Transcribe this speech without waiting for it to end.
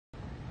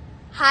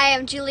Hi,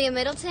 I'm Julia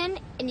Middleton,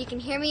 and you can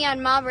hear me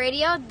on Mob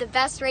Radio, the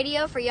best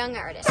radio for young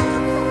artists.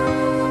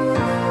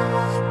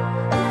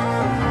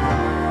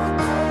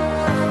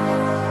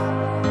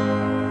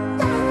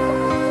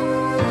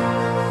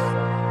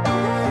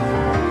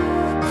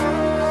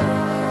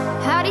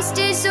 How'd he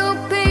stay so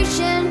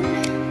patient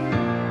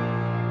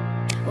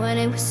when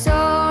it was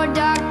so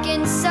dark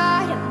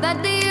inside? I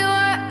bet that you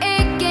were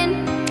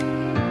aching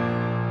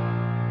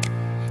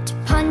to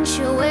punch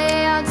your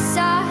way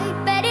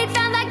outside. Bet it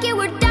felt like you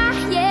were dying.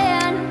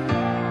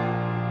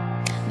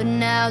 But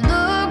now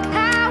look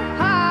how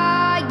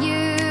high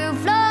you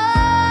fly.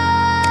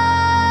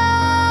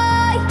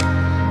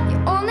 You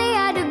only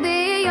had to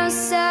be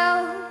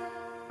yourself.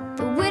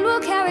 The wind will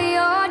carry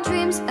your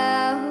dreams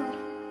out.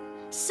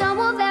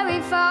 Somewhere very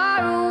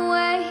far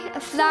away, a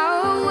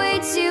flower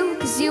awaits you,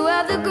 'cause you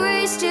have the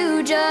grace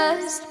to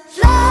just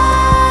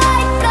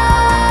fly,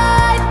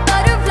 fly,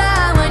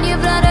 butterfly. When you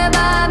flutter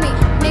by me,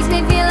 makes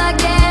me feel I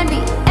can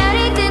be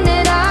anything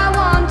that I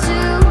want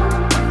to,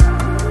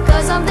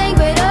 'cause something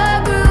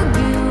greater grew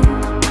you.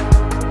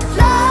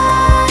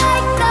 Fly,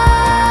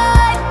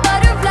 fly,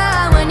 butterfly.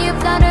 When you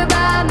flutter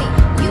by me,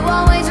 you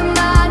always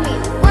remind me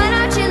when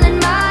I chill in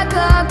my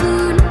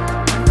cocoon.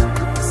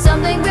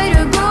 Something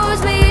greater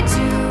grows me.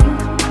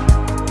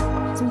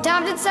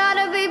 Sometimes it's hard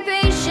to be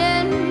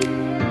patient.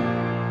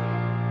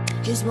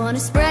 Just wanna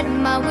spread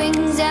my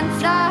wings and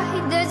fly.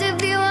 There's a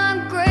view I'm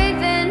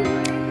craving.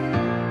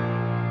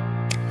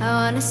 I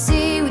wanna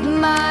see with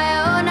my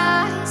own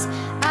eyes.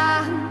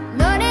 I'm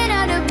learning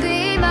how to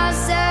be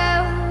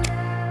myself.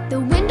 The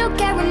wind will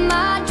carry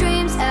my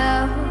dreams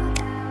out.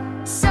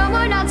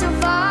 Somewhere not so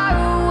far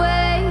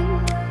away.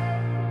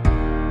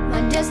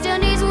 My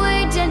destiny's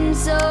waiting,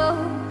 so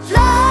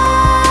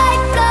fly,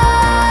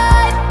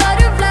 fly,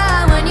 butterfly.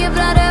 When you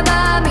flutter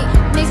by me,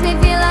 makes me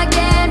feel I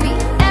can be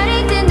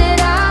anything that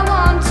I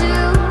want to,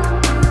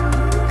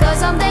 'cause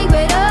something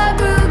greater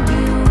grew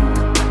you.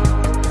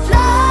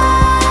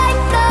 Fly,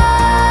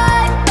 fly,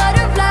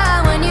 butterfly.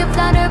 When you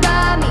flutter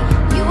by me,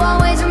 you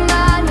always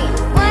remind me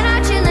when I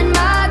chill in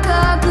my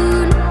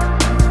cocoon.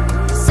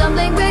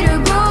 Something greater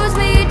grows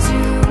me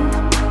too.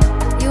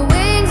 Your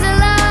wings are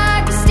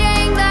like a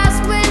stained glass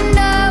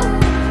window,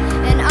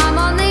 and I'm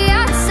on the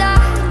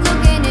outside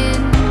looking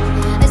in.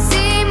 I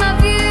see my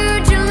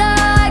future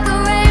like a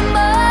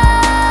rainbow.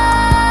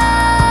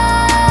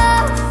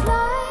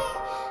 Fly,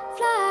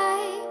 fly,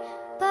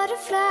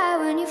 butterfly.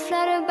 When you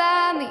flutter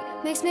by me,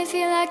 makes me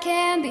feel I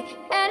can be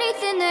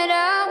anything that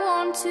I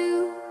want to,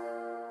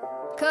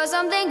 'cause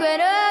something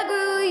greater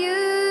grew you.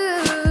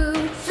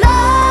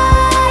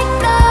 Fly,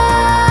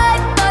 fly,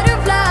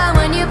 butterfly.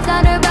 When you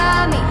flutter by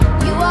me,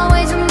 you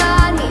always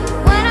remind me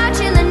when I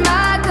chill in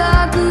my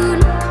cocoon.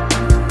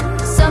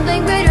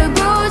 Something greater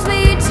grows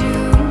me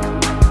too.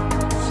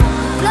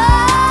 Fly,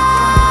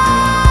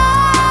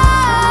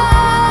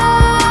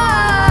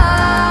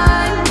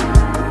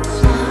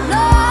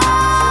 fly,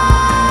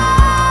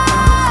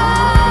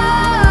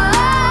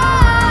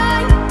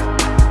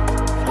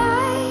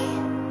 fly,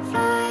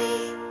 fly,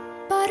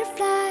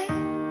 butterfly.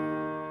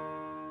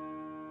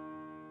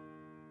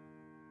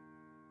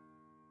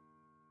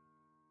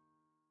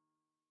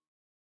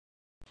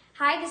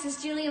 Hi, this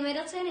is Julia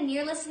Middleton, and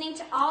you're listening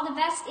to All the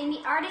Best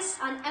Indie Artists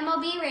on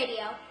MLB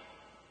Radio.